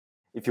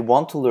If you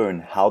want to learn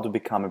how to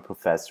become a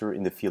professor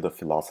in the field of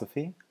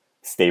philosophy,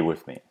 stay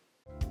with me.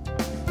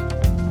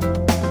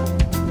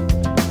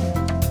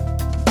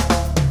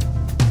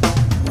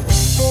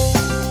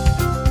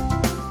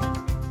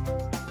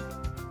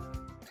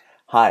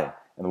 Hi,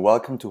 and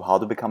welcome to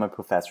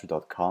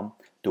howtobecomeaprofessor.com,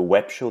 the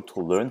web show to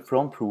learn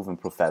from proven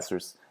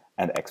professors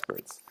and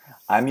experts.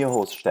 I'm your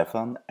host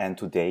Stefan, and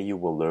today you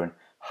will learn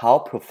how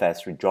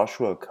Professor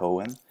Joshua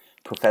Cohen,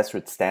 professor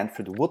at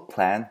Stanford, would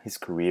plan his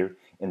career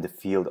in the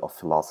field of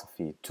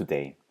philosophy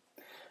today.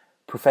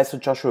 Professor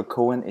Joshua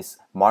Cohen is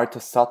Martha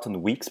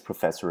Sutton Weeks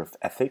Professor of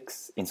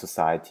Ethics in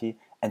Society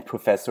and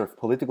Professor of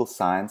Political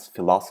Science,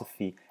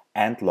 Philosophy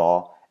and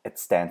Law at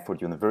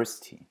Stanford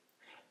University.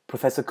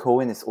 Professor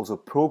Cohen is also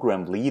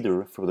program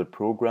leader for the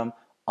program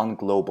on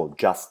global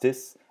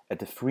justice at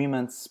the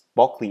Freeman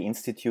Spockley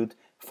Institute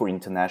for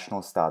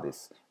International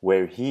Studies,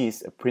 where he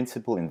is a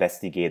principal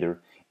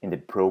investigator in the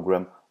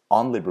program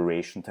on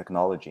liberation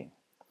technology.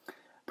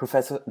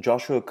 Professor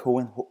Joshua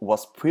Cohen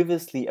was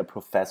previously a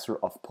professor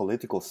of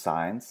political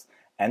science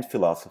and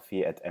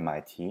philosophy at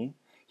MIT.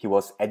 He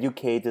was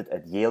educated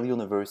at Yale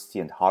University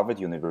and Harvard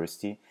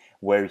University,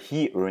 where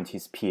he earned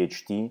his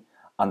PhD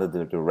under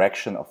the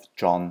direction of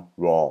John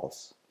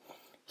Rawls.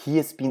 He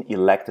has been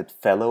elected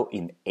fellow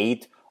in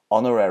 8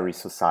 honorary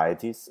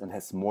societies and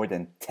has more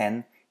than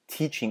 10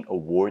 teaching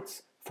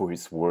awards for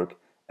his work,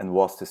 and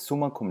was the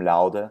summa cum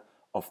laude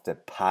of the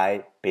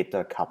Pi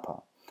Beta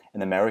Kappa,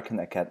 an American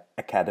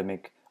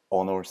academic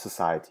honor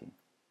society.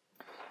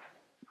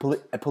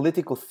 A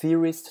political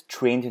theorist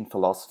trained in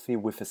philosophy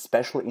with a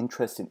special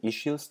interest in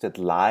issues that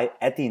lie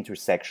at the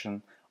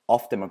intersection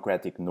of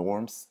democratic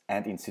norms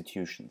and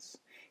institutions.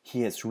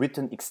 He has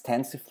written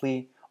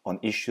extensively on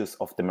issues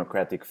of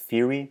democratic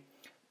theory,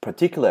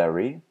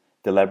 particularly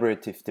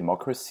deliberative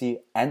democracy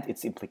and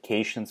its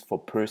implications for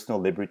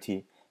personal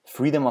liberty,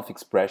 freedom of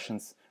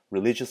expressions,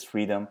 religious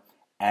freedom,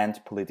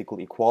 and political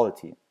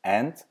equality,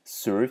 and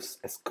serves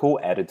as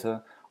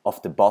co-editor of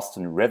the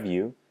Boston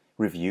Review,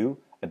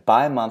 a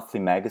bi-monthly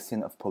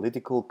magazine of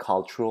political,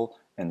 cultural,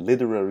 and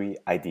literary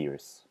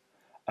ideas.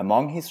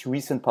 Among his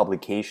recent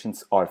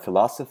publications are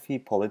Philosophy,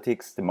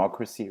 Politics,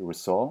 Democracy,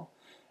 Rousseau,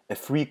 A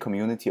Free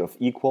Community of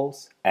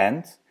Equals,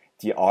 and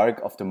The Arc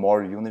of the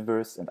Moral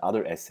Universe, and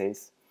other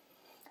essays.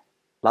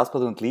 Last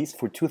but not least,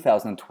 for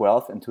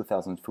 2012 and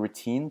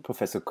 2013,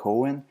 Professor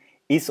Cohen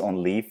is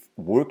on leave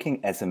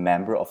working as a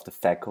member of the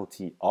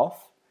faculty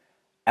of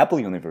Apple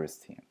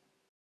University.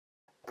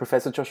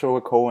 Professor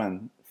Joshua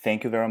Cohen,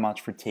 thank you very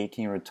much for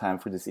taking your time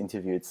for this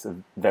interview. It's a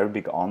very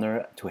big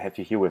honor to have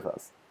you here with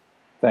us.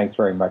 Thanks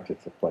very much.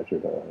 It's a pleasure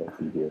to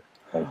be here.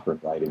 Thanks for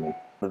inviting me.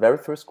 The very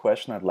first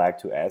question I'd like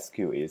to ask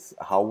you is,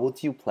 how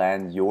would you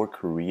plan your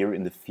career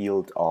in the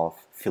field of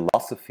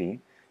philosophy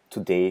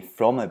today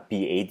from a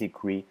BA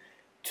degree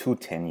to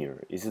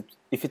tenure?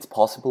 If it's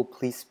possible,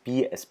 please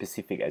be as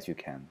specific as you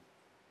can.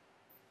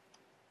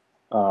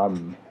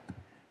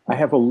 I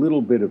have a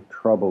little bit of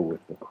trouble with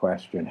the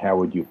question, how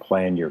would you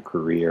plan your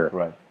career?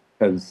 Right.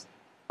 Because,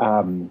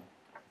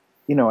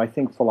 I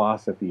think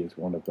philosophy is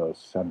one of those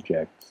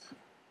subjects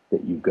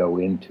that you go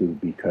into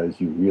because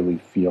you really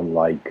feel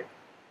like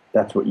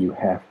that's what you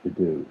have to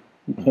do.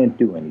 You can't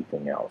do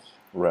anything else.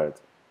 Right.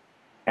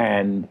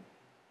 And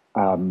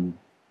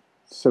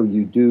so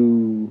you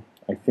do,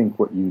 I think,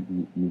 what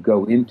you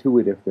go into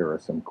it if there are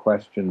some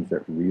questions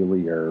that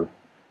really are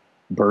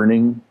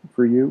burning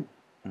for you.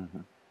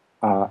 Mm-hmm.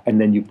 And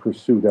then you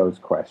pursue those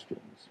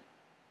questions.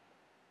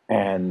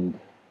 And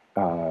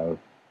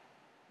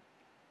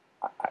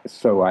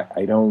so I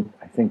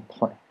think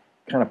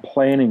kind of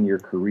planning your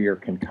career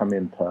can come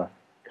into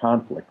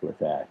conflict with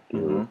that.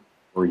 Mm-hmm.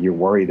 Or you're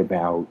worried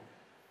about,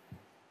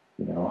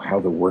 how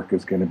the work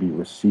is going to be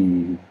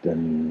received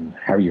and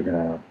how you're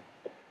going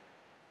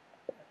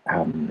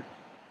to,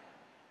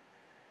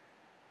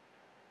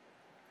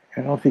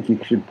 I don't think you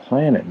should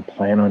plan it and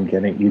plan on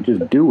you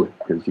just do it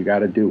because you got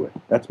to do it.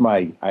 That's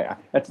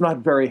that's not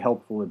very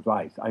helpful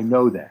advice. I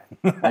know that.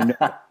 I know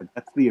that, but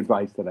that's the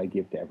advice that I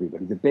give to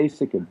everybody. The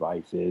basic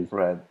advice is,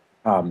 right.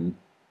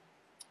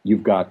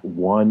 You've got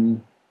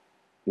one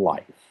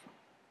life.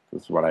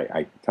 This is what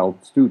I tell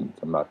students.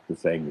 I'm not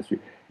just saying this.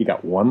 You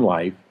got one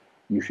life.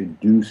 You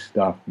should do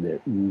stuff that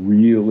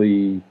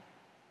really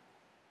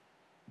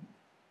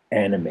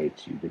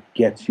animates you, that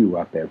gets you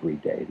up every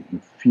day, that you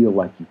feel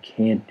like you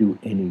can't do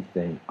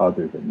anything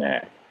other than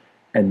that.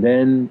 And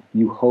then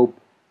you hope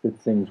that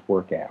things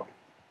work out.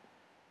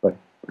 But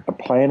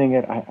planning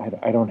it,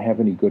 I don't have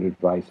any good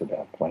advice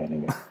about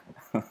planning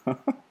it.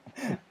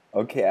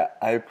 Okay,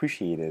 I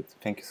appreciate it.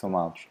 Thank you so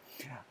much.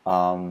 I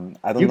don't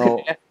know. You can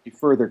ask me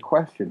further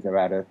questions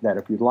about that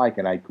if you'd like,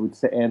 and I would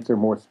answer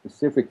more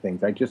specific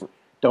things. I just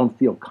don't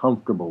feel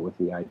comfortable with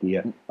the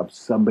idea of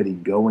somebody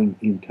going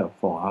into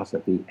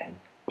philosophy and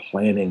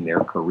planning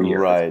their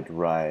career.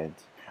 Right.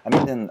 I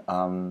mean,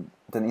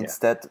 then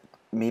instead,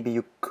 maybe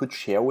you could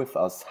share with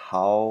us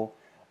how,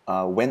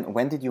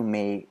 when did you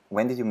make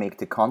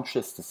the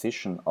conscious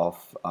decision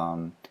of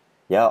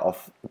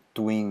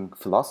doing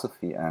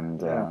philosophy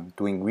and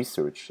doing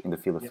research in the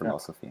field of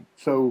philosophy?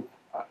 So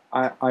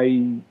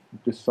I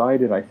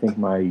decided, I think,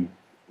 my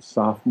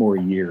sophomore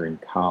year in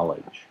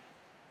college,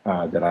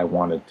 that I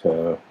wanted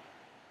to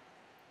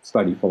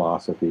study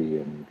philosophy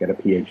and get a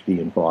PhD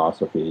in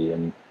philosophy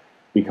and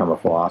become a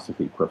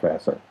philosophy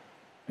professor.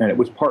 And it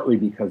was partly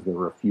because there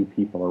were a few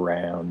people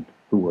around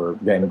who were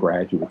then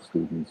graduate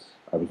students.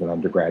 I was an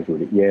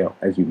undergraduate at Yale,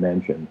 as you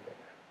mentioned.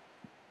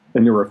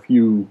 And there were a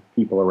few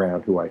people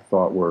around who I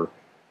thought were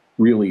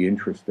really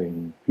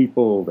interesting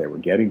people. They were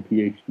getting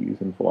PhDs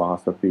in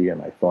philosophy.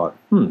 And I thought,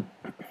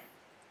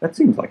 that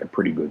seems like a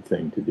pretty good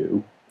thing to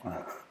do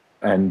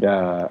and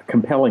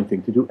compelling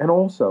thing to do. And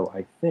also,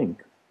 I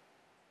think,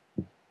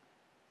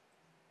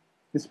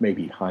 this may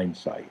be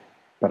hindsight,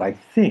 but I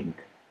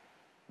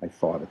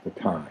thought at the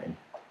time,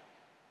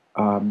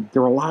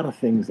 there are a lot of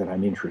things that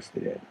I'm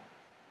interested in.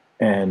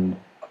 And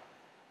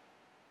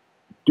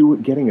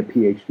getting a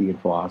PhD in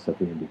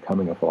philosophy and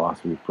becoming a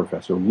philosophy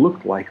professor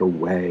looked like a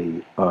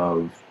way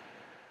of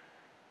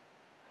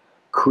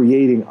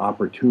creating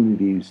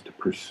opportunities to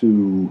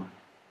pursue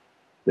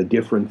the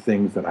different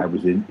things that I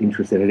was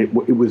interested in.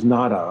 It was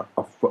not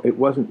it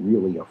wasn't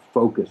really a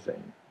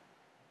focusing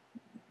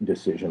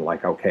decision,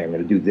 like, okay, I'm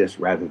going to do this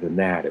rather than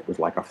that. It was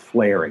like a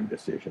flaring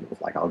decision. It was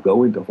like, I'll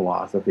go into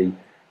philosophy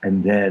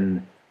and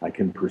then I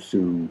can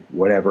pursue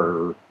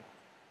whatever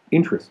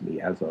interests me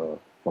as a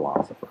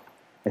philosopher.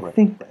 I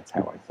think that's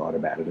how I thought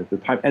about it at the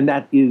time. And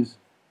that is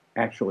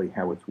actually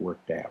how it's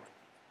worked out.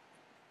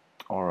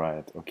 All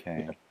right,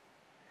 okay. Yeah.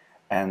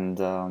 And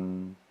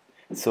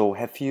so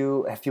have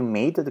you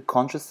made the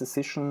conscious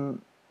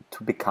decision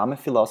to become a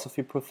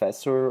philosophy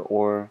professor,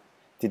 or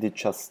did it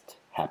just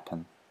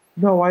happen?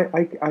 No,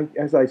 I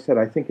as I said,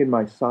 I think in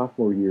my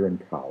sophomore year in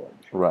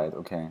college. Right,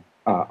 okay.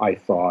 I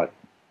thought,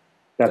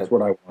 that's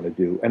what I want to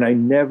do. And I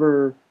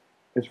never,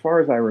 as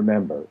far as I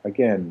remember,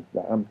 again,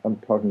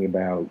 I'm talking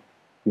about,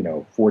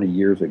 40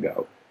 years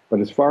ago. But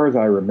as far as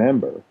I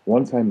remember,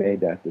 once I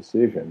made that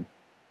decision,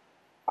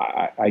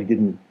 I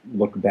didn't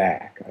look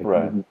back. I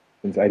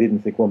didn't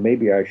think, well,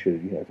 maybe I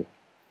should,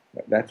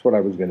 that's what I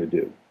was going to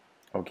do.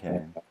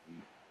 Okay.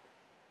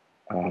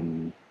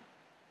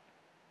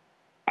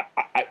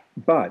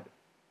 But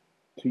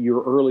to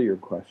your earlier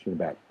question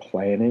about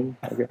planning,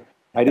 okay,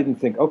 I didn't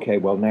think, okay,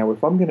 well, now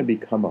if I'm going to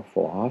become a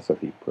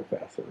philosophy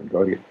professor and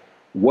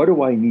what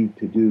do I need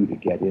to do to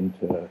get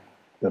into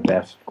the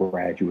best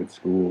graduate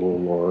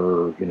school?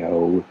 Or,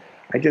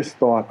 I just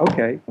thought,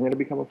 okay, I'm going to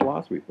become a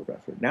philosophy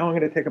professor. Now I'm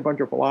going to take a bunch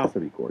of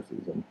philosophy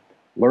courses and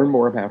learn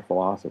more about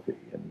philosophy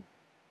and,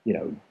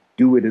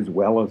 do it as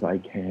well as I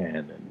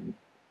can. And,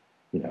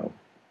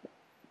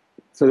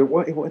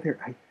 so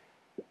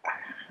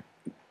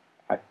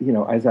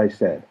as I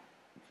said,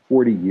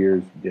 40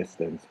 years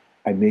distance,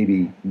 I may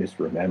be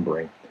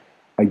misremembering.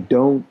 I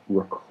don't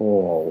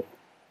recall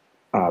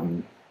a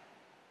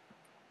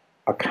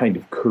kind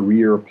of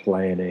career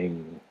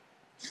planning,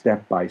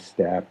 step by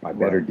step. I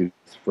better do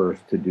this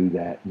first to do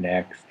that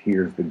next.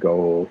 Here's the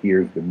goal.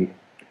 Here's the meat.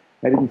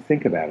 I didn't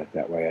think about it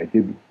that way.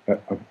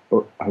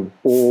 I've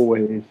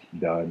always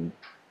done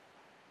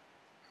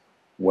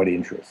what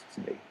interests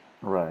me.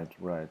 Right.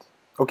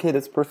 Okay,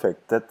 that's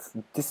perfect.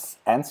 This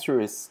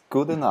answer is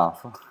good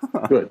enough.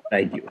 Good,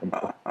 thank you.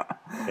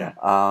 Yeah.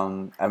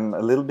 I'm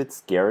a little bit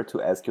scared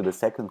to ask you the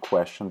second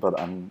question, but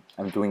I'm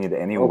doing it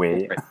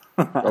anyway.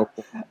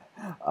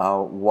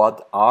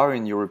 What are,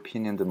 in your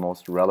opinion, the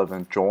most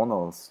relevant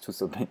journals to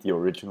submit your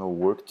original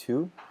work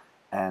to,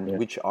 and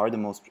which are the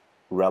most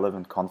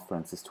relevant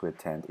conferences to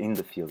attend in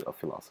the field of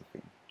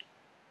philosophy?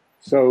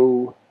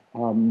 So,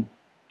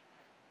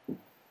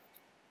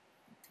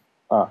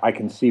 I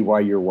can see why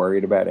you're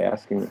worried about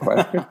asking the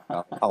question.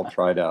 I'll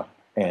try to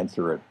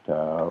answer it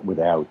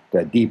without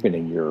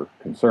deepening your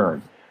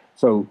concern.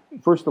 So,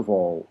 first of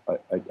all,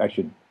 I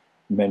should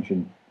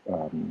mention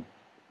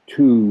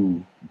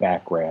two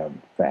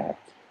background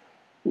facts.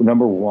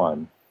 Number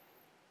one,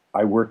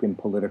 I work in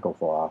political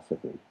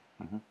philosophy,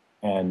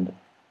 and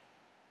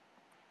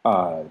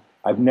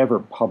I've never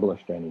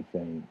published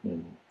anything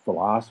in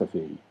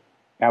philosophy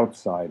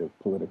outside of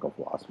political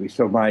philosophy.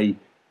 So my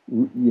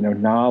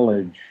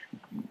knowledge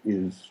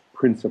is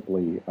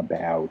principally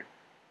about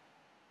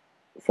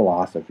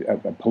philosophy,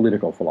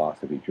 political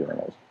philosophy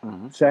journals.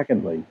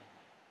 Secondly,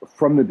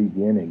 from the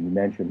beginning, you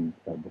mentioned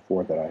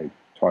before that I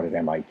taught at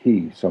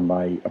MIT. So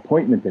my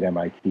appointment at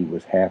MIT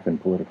was half in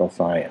political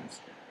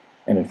science.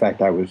 And in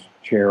fact, I was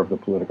chair of the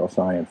political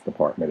science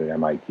department at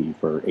MIT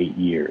for 8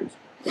 years.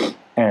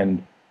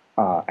 And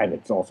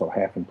it's also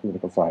half in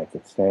political science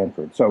at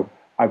Stanford. So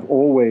I've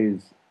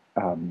always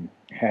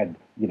had,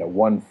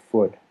 one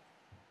foot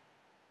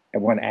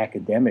and one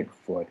academic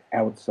foot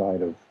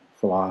outside of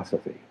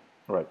philosophy.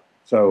 Right.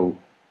 So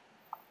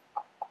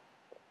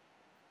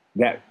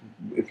that,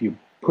 if you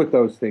put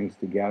those things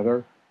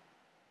together,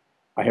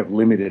 I have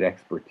limited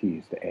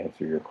expertise to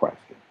answer your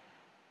question.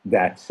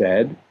 That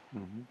said,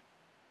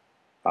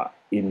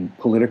 in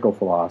political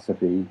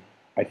philosophy,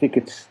 I think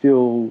it's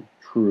still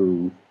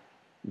true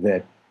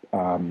that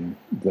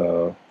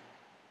the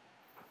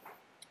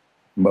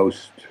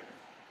most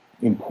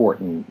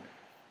important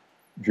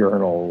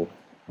journal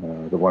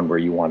the one where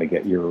you want to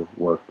get your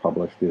work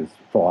published is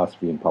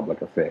Philosophy and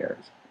Public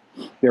Affairs.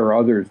 There are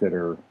others that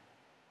are,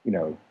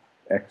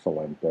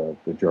 excellent.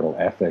 The journal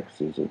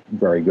Ethics is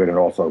very good, and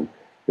also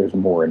there's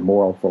more in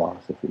moral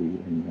philosophy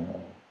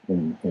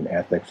in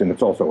ethics, and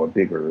it's also a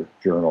bigger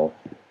journal.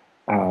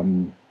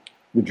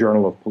 The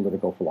Journal of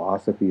Political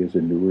Philosophy is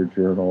a newer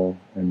journal,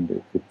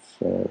 and it's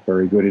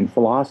very good. In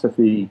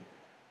philosophy,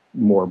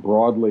 more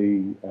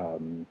broadly,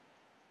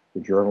 the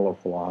Journal of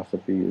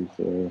Philosophy is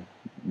a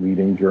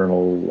leading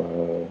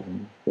journal.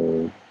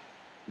 The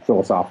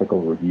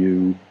Philosophical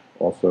Review,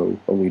 also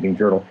a leading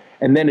journal.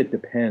 And then it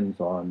depends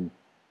on,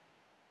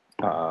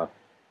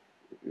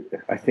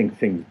 I think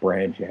things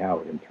branch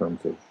out in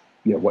terms of,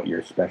 what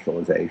your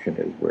specialization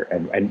is,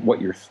 and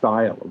what your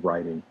style of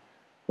writing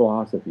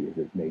philosophy is.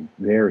 It may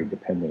vary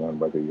depending on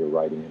whether you're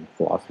writing in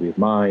philosophy of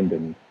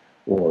mind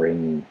or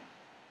in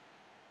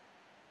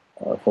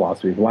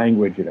philosophy of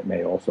language, and it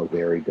may also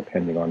vary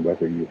depending on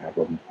whether you have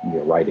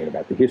writing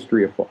about the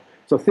history of philosophy.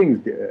 So things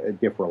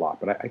differ a lot.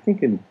 But I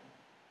think in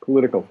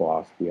political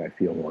philosophy, I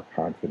feel more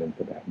confident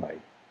about my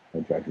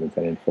judgments,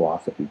 and in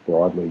philosophy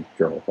broadly,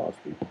 journal of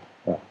philosophy,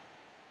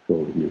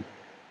 Journal Review,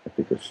 I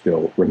think are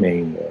still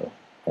remain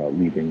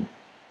leading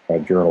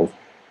journals.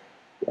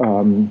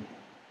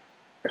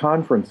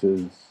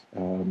 Conferences.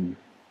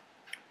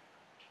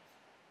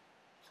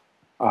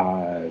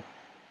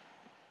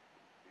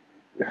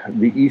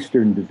 The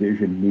Eastern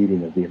Division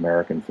meeting of the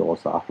American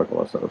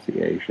Philosophical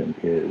Association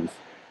is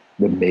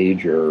the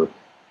major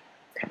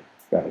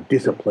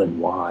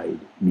discipline-wide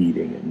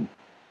meeting in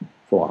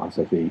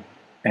philosophy,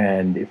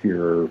 and if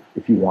you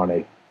want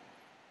to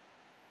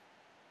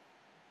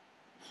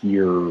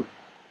hear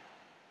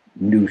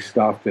new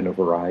stuff in a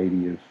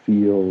variety of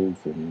fields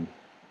and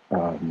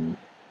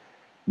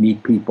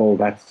meet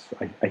people,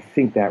 I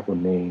think that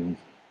remains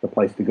the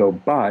place to go.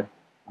 But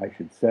I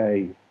should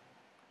say,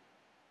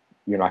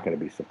 you're not going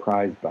to be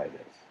surprised by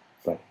this,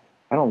 but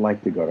I don't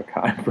like to go to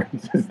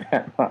conferences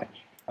that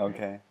much.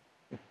 Okay.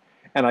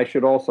 And I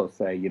should also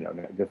say,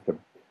 just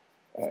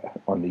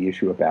on the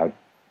issue about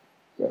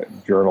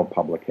journal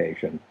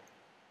publication,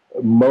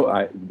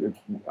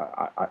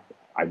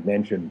 I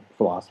mentioned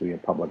Philosophy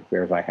and Public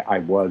Affairs. I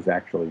was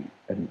actually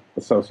an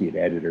associate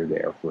editor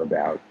there for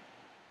about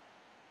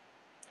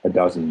a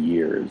dozen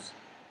years,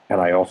 and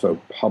I also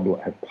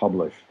have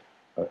published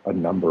a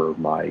number of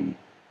my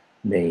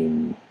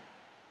main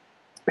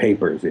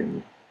papers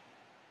in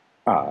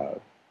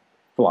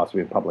Philosophy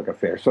and Public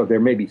Affairs. So there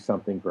may be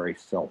something very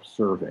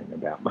self-serving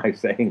about my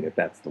saying that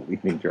that's the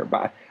leading journal.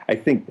 But I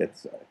think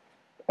that's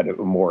a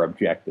more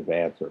objective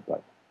answer,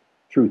 but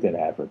truth in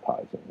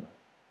advertising.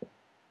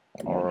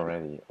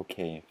 Alrighty,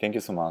 okay. Thank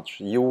you so much.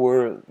 You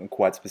were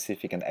quite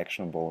specific and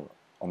actionable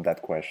on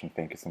that question.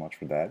 Thank you so much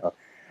for that.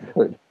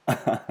 Good.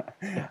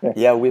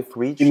 Yeah, we've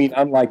reached. You mean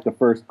unlike the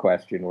first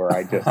question where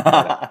I just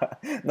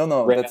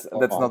no, that's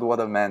not what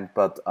I meant.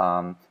 But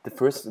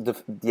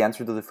the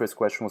answer to the first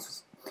question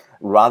was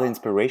rather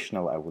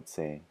inspirational, I would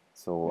say.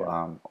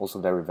 So also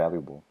very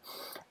valuable.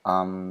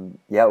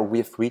 Yeah,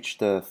 we've reached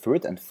the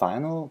third and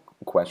final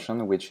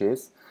question, which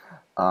is,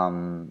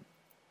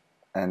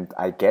 and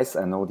I guess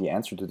I know the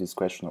answer to this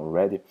question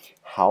already.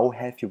 How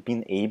have you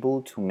been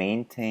able to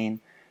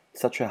maintain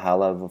such a high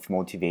level of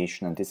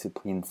motivation and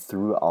discipline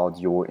throughout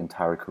your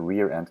entire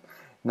career? And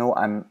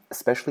I'm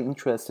especially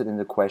interested in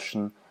the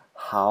question,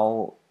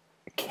 how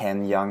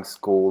can young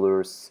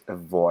scholars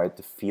avoid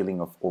the feeling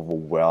of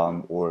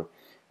overwhelm or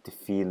the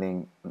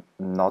feeling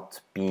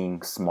not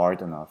being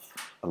smart enough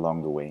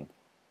along the way,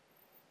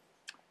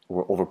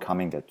 or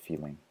overcoming that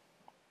feeling?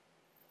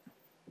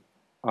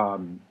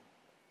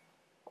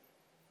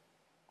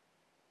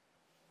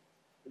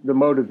 The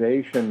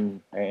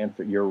motivation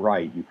answer, you're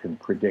right. You can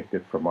predict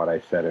it from what I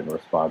said in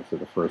response to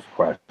the first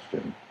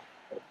question.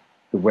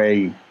 The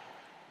way,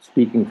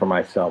 speaking for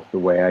myself, the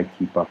way I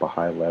keep up a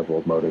high level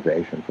of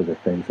motivation for the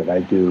things that I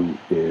do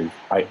is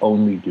I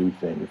only do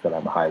things that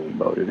I'm highly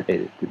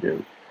motivated to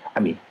do.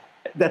 I mean,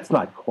 that's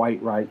not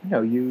quite right.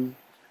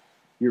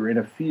 You're in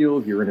a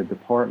field, you're in a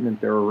department,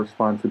 there are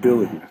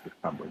responsibilities that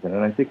come with it. And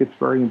I think it's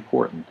very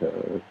important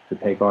to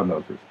take on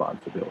those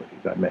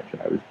responsibilities. I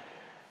mentioned I was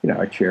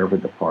a chair of a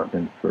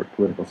department for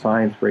political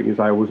science for 8 years.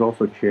 I was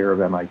also chair of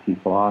MIT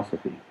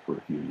philosophy for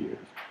a few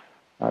years.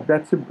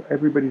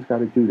 Everybody's got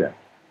to do that,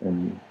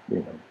 and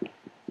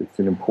it's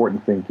an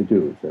important thing to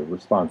do. It's a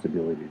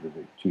responsibility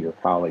to your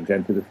colleagues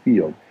and to the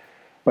field.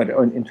 But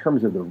in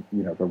terms of the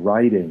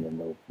writing and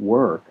the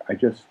work, I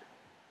just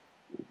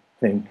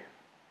think,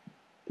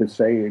 to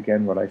say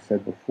again what I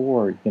said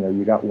before,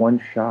 you got one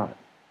shot.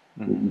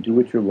 Mm-hmm. You do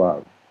what you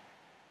love,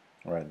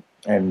 right?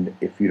 And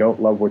if you don't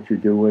love what you're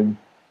doing,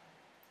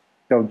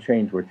 don't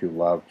change what you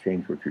love,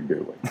 change what you're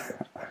doing.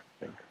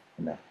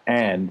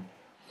 And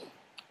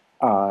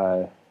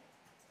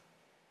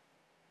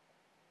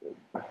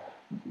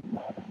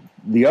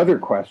the other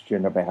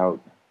question about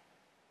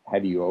how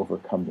do you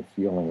overcome the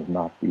feeling of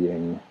not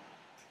being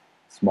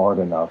smart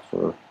enough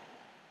or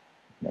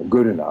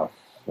good enough,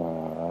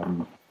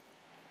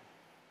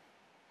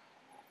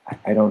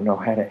 I don't know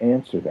how to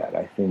answer that.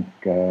 I think,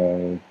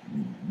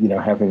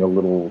 having a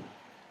little,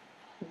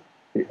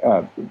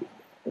 uh,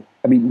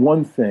 I mean,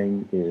 one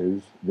thing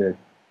is that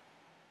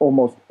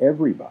almost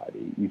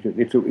everybody,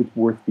 it's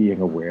worth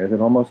being aware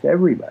that almost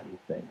everybody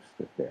thinks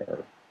that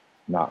they're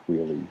not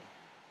really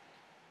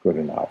good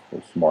enough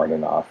or smart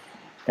enough.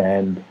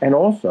 And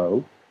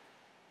also,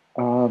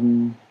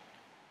 um,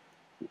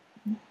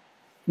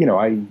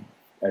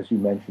 as you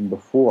mentioned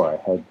before, I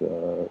had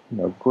the,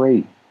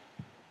 great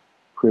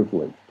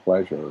privilege,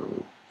 pleasure,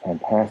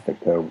 fantastic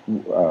to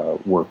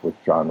work with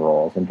John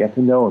Rawls and get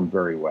to know him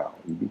very well.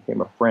 He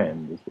became a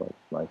friend, as like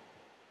my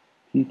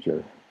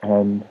teacher.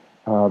 And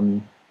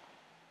um,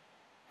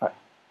 I,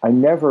 I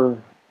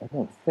never, I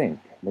don't think,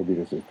 maybe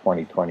this is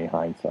 2020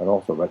 hindsight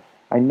also, but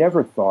I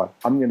never thought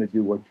I'm going to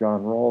do what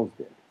John Rawls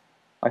did.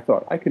 I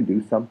thought I can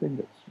do something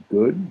that's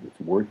good, that's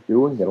worth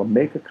doing, that'll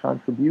make a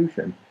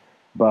contribution,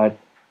 but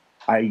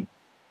I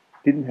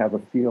didn't have a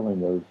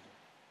feeling of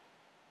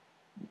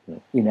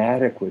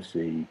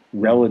inadequacy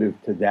relative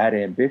to that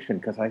ambition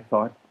because I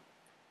thought,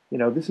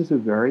 this is a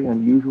very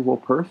unusual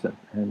person,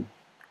 and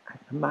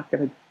I'm not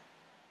going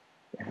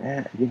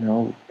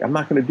I'm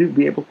not going to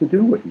be able to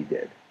do what he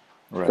did.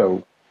 Right.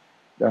 So,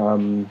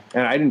 and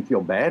I didn't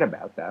feel bad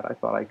about that. I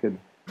thought I could.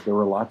 There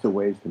were lots of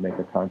ways to make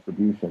a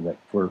contribution that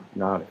were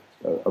not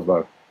at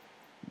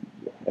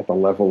the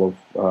level of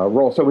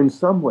role. So, in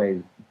some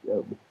ways,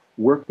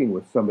 working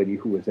with somebody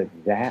who was at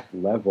that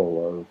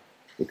level of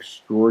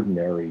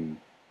extraordinary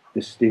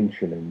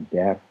distinction and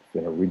depth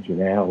and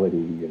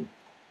originality, and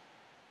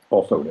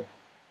also a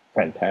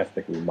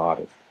fantastically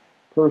modest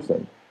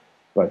person,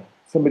 but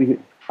somebody who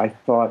I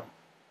thought,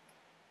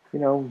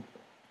 I'm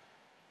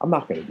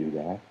not going to do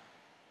that.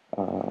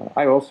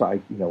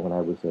 When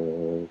I was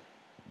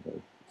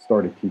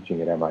started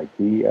teaching at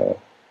MIT,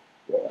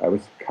 I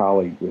was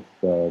colleague with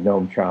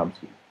Noam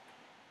Chomsky.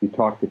 You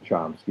talk to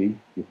Chomsky,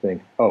 you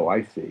think, oh,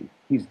 I see,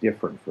 he's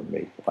different from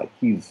me. Like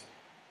he's,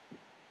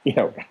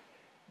 a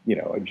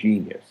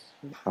genius.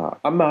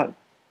 I'm not.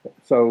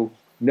 So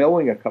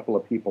knowing a couple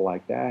of people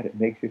like that, it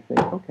makes you think,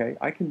 okay,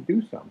 I can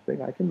do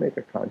something. I can make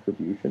a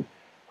contribution.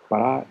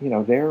 But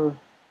they're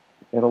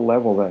at a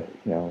level that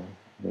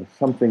there's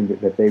something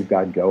that they've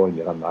got going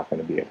that I'm not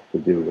going to be able to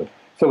do.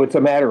 So it's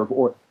a matter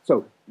of,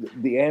 so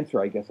the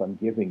answer I guess I'm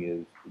giving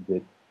is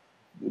that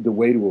the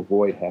way to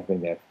avoid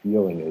having that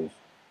feeling is,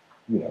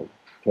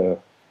 to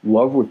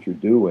love what you're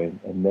doing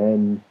and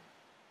then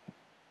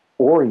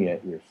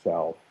orient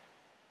yourself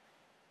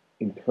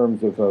in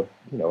terms of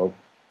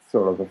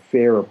sort of a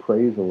fair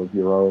appraisal of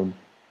your own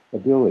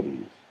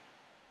abilities.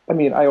 I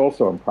mean, I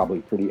also am probably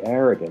pretty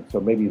arrogant, so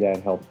maybe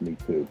that helps me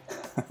too.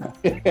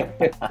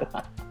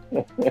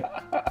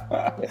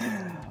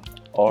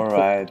 All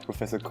right,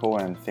 Professor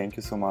Cohen, thank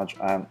you so much.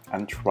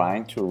 I'm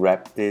trying to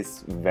wrap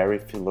this very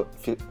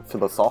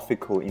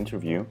philosophical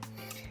interview.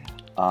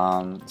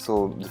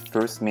 So the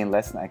first main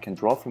lesson I can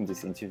draw from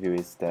this interview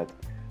is that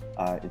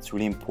it's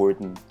really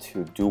important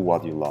to do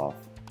what you love.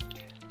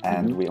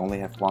 And we only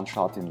have one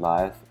shot in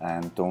life,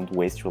 and don't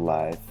waste your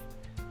life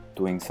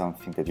doing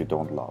something that you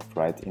don't love,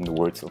 right? In the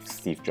words of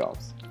Steve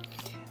Jobs.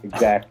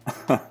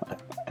 Exactly.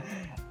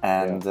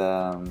 And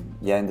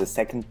in the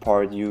second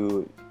part,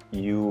 you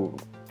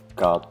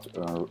got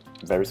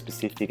very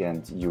specific,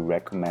 and you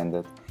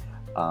recommended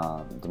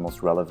the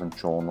most relevant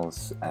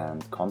journals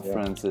and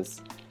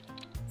conferences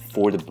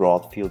for the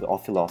broad field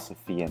of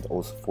philosophy, and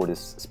also for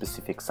this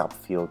specific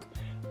subfield,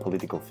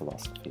 political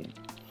philosophy.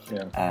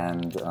 Yeah.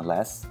 And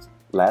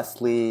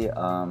lastly,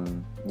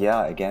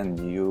 again,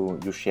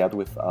 you shared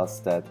with us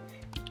that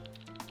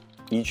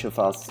each of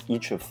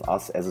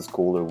us as a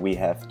scholar, we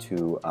have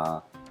to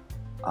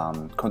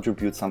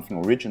contribute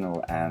something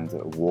original and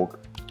walk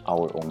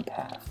our own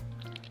path.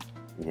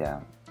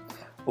 Yeah.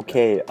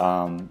 Okay,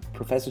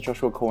 Professor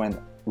Joshua Cohen,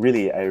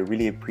 I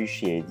really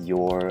appreciate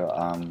your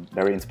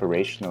very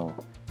inspirational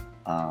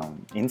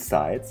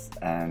insights,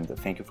 and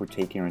thank you for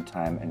taking your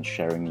time and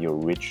sharing your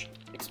rich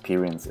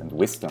experience and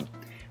wisdom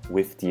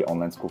with the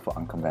Online School for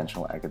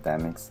Unconventional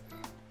Academics.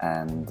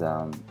 And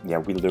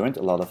we learned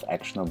a lot of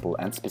actionable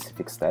and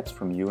specific steps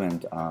from you,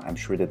 and I'm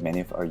sure that many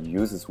of our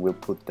users will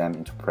put them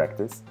into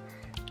practice.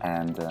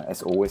 And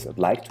as always, I'd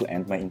like to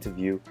end my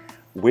interview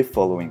with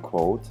following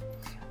quote: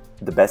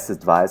 "The best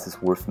advice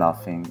is worth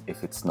nothing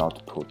if it's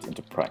not put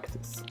into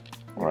practice."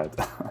 All right,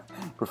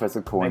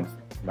 Professor Cohen.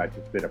 Thanks much.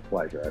 It's been a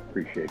pleasure. I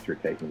appreciate your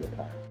taking the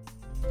time.